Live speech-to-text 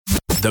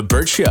The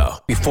Burt Show.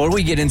 Before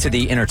we get into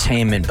the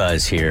entertainment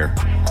buzz here,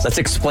 let's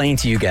explain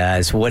to you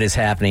guys what is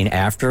happening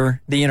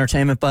after the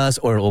entertainment buzz,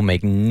 or it will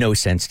make no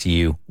sense to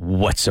you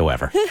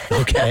whatsoever.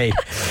 Okay?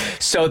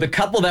 So the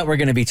couple that we're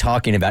going to be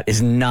talking about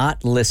is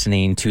not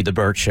listening to The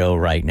Burt Show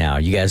right now.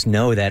 You guys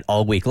know that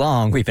all week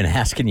long we've been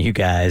asking you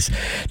guys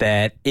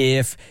that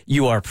if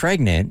you are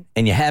pregnant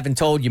and you haven't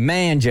told your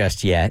man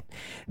just yet,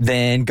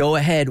 then go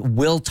ahead.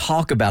 We'll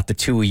talk about the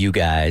two of you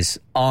guys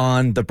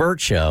on The Burt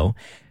Show.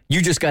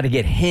 You just got to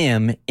get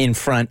him in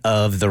front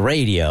of the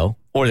radio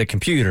or the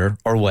computer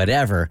or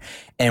whatever,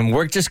 and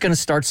we're just going to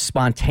start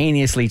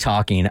spontaneously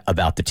talking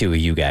about the two of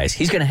you guys.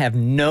 He's going to have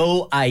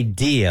no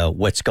idea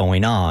what's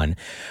going on,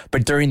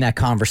 but during that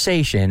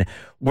conversation,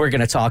 we're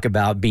going to talk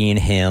about being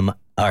him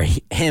or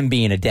him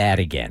being a dad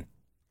again.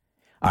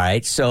 All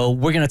right, so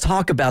we're going to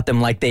talk about them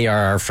like they are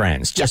our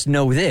friends. Just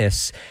know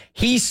this.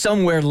 He's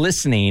somewhere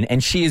listening,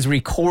 and she is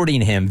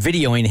recording him,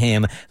 videoing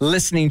him,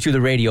 listening to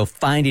the radio,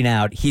 finding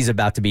out he's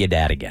about to be a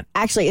dad again.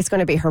 Actually, it's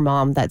going to be her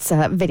mom that's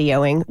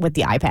videoing with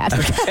the iPad.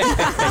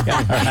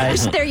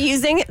 Okay. They're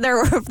using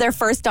their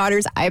first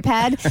daughter's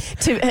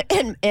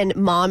iPad, and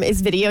mom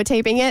is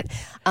videotaping it.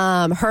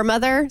 Her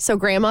mother, so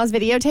grandma's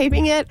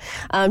videotaping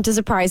it to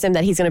surprise him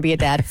that he's going to be a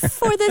dad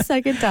for the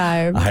second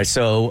time. All right,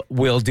 so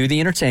we'll do the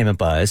entertainment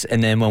buzz,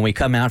 and then when we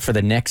come out for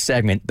the next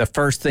segment, the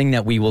first thing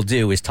that we will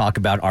do is talk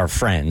about our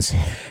friends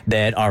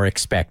that are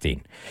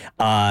expecting.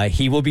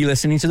 He will be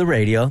listening to the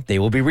radio. They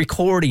will be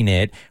recording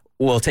it.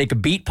 We'll take a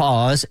beat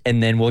pause,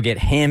 and then we'll get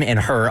him and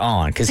her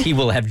on because he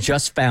will have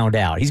just found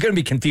out. He's going to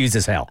be confused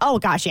as hell. Oh,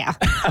 gosh, yeah.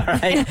 All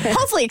right.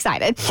 Hopefully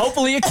excited.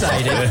 Hopefully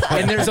excited.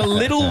 And there's a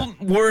little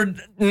we're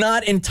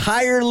not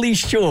entirely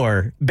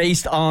sure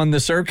based on the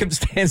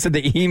circumstance of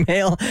the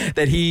email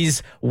that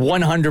he's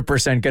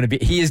 100% going to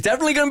be. He is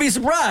definitely going to be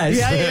surprised.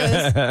 Yeah,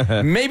 he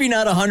is. Maybe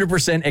not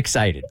 100%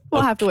 excited.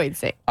 We'll have to wait and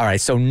see. All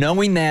right, so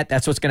knowing that,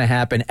 that's what's going to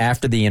happen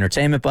after the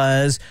entertainment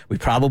buzz. We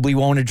probably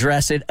won't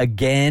address it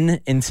again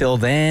until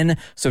then.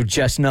 So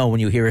just know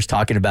when you hear us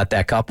talking about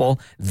that couple,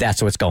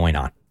 that's what's going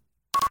on.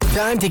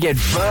 Time to get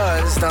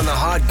buzzed on the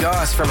hot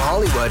goss from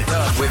Hollywood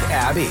with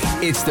Abby.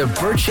 It's the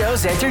Burt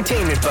Show's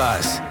entertainment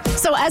buzz.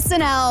 So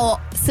SNL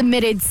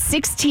submitted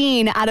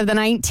 16 out of the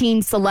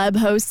 19 celeb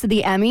hosts to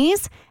the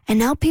Emmys, and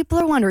now people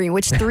are wondering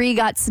which 3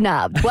 got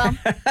snubbed. Well,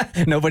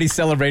 nobody's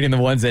celebrating the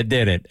ones that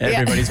didn't.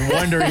 Everybody's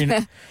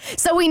wondering.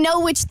 So we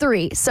know which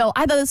 3. So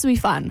I thought this would be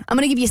fun. I'm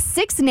going to give you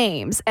 6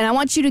 names, and I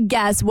want you to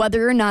guess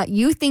whether or not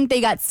you think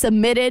they got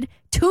submitted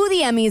to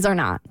the Emmys or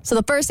not. So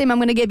the first name I'm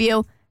going to give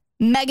you,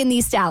 Megan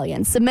Thee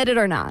Stallion, submitted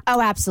or not?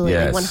 Oh, absolutely.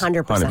 Yes.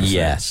 100%.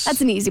 Yes.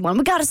 That's an easy one.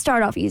 We got to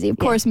start off easy. Of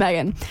course,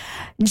 Megan.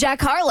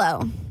 Jack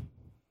Harlow.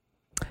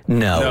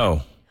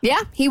 No. Yeah,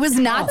 he was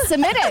not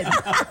submitted.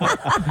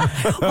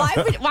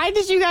 Why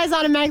did you guys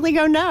automatically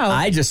go no?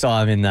 I just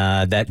saw him in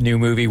that new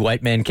movie,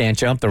 White Men Can't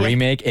Jump, the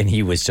remake, and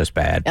he was just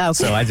bad. Okay.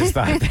 So I just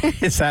thought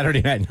it's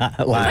Saturday Night It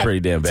was Live. pretty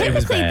damn bad. It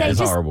was Typically, bad. they It was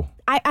just- horrible.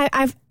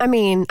 I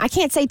mean, I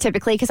can't say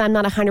typically because I'm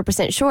not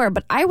 100% sure,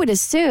 but I would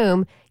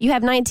assume you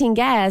have 19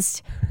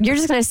 guests. You're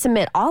just going to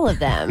submit all of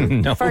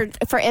them No.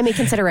 for Emmy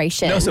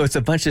consideration. No, so it's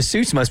a bunch of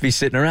suits must be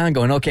sitting around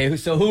going, okay,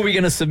 so who are we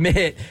going to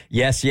submit?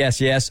 Yes.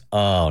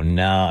 Oh,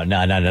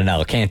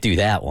 no. Can't do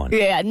that one.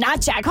 Yeah,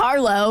 not Jack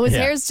Harlow. His Yeah.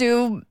 hair's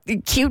too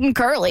cute and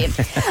curly.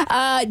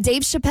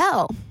 Dave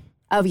Chappelle,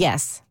 Oh,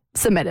 yes.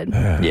 submitted.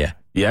 Yeah.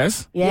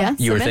 Yes? Yeah,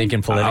 You were submitted?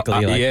 thinking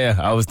politically. Yeah,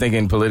 I was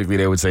thinking politically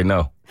they would say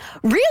no.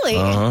 Really?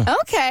 Uh-huh.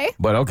 Okay.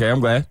 But okay, I'm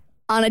glad.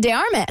 Ana de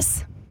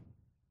Armas.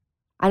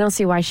 I don't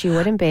see why she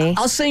wouldn't be.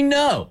 I'll say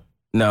no.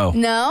 No.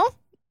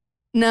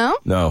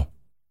 No?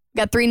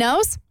 Got 3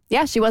 no's?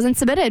 Yeah, she wasn't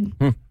submitted.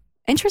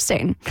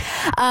 Interesting.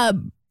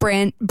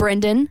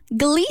 Brendan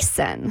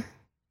Gleeson.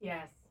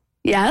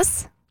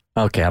 Yes?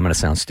 Okay, I'm going to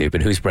sound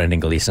stupid. Who's Brendan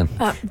Gleeson?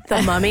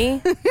 The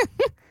Mummy?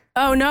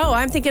 Oh, no,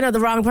 I'm thinking of the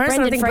wrong person.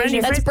 Brendan I think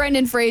Fraser. That's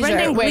Brendan Fraser.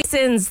 Brendan Wait.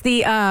 Gleeson's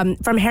the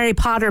from Harry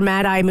Potter,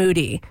 Mad Eye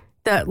Moody.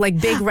 The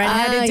big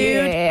redheaded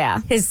dude.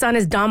 Yeah. His son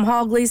is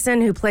Domhnall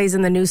Gleeson, who plays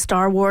in the new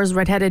Star Wars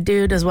redheaded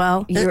dude as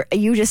well.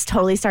 You just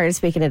totally started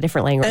speaking a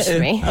different language to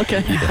me.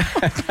 Okay.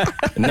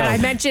 And I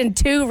mentioned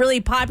 2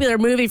 really popular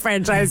movie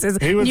franchises.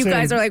 He was You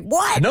guys in- are like,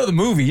 what? I know the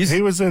movies.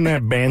 He was in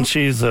that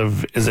Banshees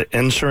of, is it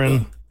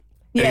Insurance?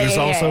 He was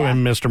also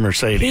in Mr.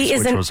 Mercedes, He is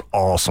which an- was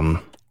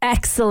awesome.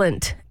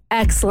 Excellent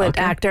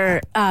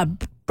actor.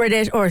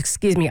 British, or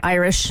excuse me,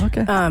 Irish.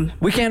 Okay.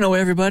 We can't know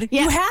everybody.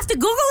 You have to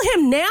Google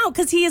him now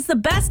because he is the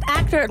best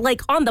actor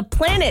on the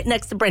planet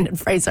next to Brendan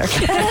Fraser.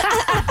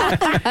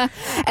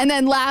 And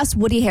then last,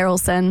 Woody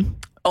Harrelson.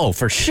 Oh,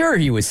 for sure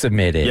he was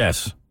submitted.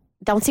 Yes.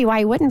 Don't see why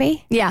he wouldn't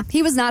be. Yeah,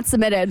 he was not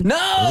submitted. No.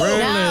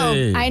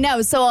 Really? No, I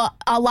know. So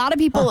a lot of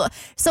people,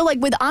 so like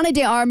with Ana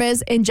de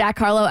Armas and Jack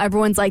Harlow,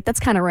 everyone's like, that's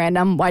kind of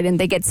random. Why didn't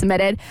they get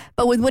submitted?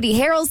 But with Woody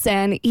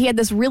Harrelson, he had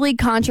this really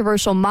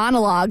controversial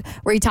monologue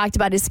where he talked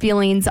about his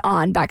feelings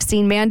on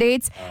vaccine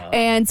mandates.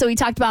 And so he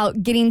talked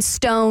about getting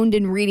stoned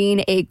and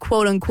reading a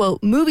quote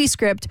unquote movie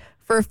script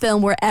for a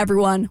film where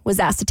everyone was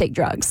asked to take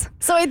drugs.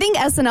 So I think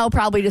SNL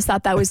probably just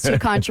thought that was too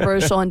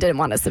controversial and didn't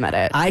want to submit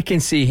it. I can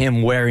see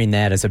him wearing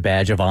that as a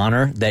badge of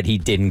honor that he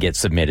didn't get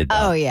submitted.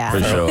 Though. Oh, yeah.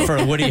 For sure.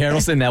 For Woody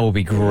Harrelson, that will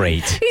be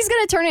great. He's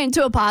going to turn it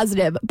into a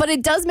positive, but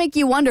it does make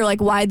you wonder, like,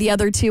 why the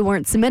other two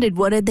weren't submitted.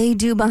 What did they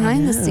do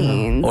behind the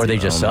scenes? Or they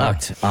just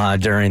sucked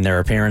during their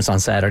appearance on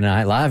Saturday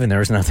Night Live, and there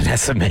was nothing to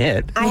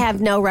submit. I have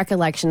no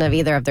recollection of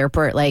either of their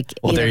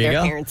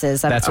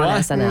appearances That's on why.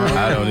 SNL.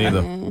 I don't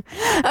either.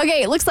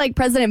 Okay, it looks like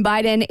President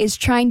Biden is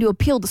trying to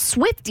appeal to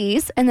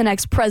Swifties in the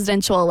next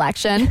presidential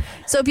election.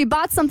 So if you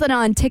bought something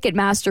on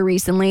Ticketmaster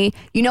recently,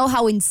 you know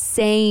how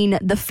insane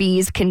the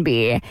fees can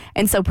be.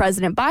 And so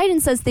President Biden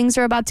says things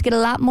are about to get a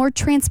lot more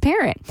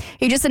transparent.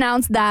 He just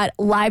announced that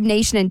Live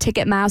Nation and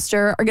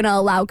Ticketmaster are going to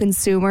allow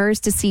consumers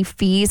to see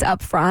fees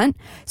up front.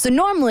 So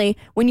normally,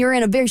 when you're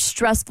in a very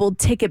stressful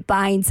ticket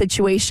buying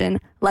situation,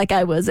 like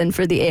I was in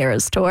for the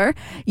Eras tour,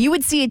 you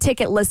would see a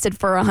ticket listed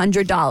for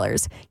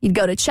 $100. You'd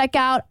go to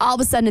checkout, all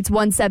of a sudden it's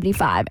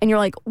 $175. And you're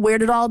like, where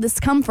did all this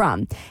come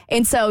from?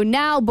 And so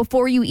now,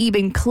 before you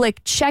even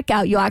click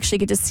checkout, you'll actually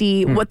get to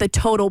see what the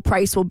total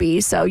price will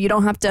be. So you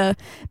don't have to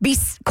be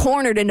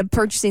cornered into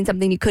purchasing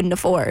something you couldn't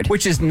afford.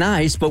 Which is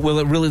nice, but will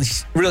it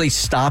really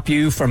stop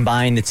you from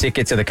buying the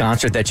ticket to the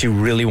concert that you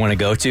really want to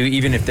go to?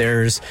 Even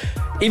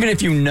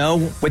if you know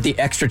what the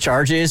extra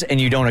charge is and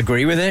you don't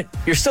agree with it,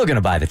 you're still going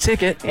to buy the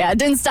ticket. Yeah, it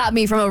didn't stop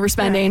me from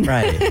overspending.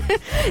 Right.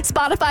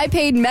 Spotify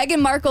paid Meghan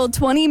Markle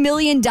 $20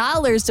 million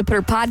to put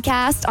her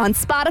podcast on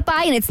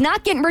Spotify, and it's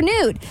not getting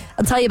renewed.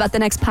 I'll tell you about the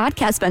next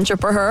podcast venture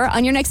for her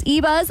on your next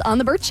eBuzz on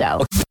The Burt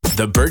Show.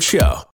 The Burt Show.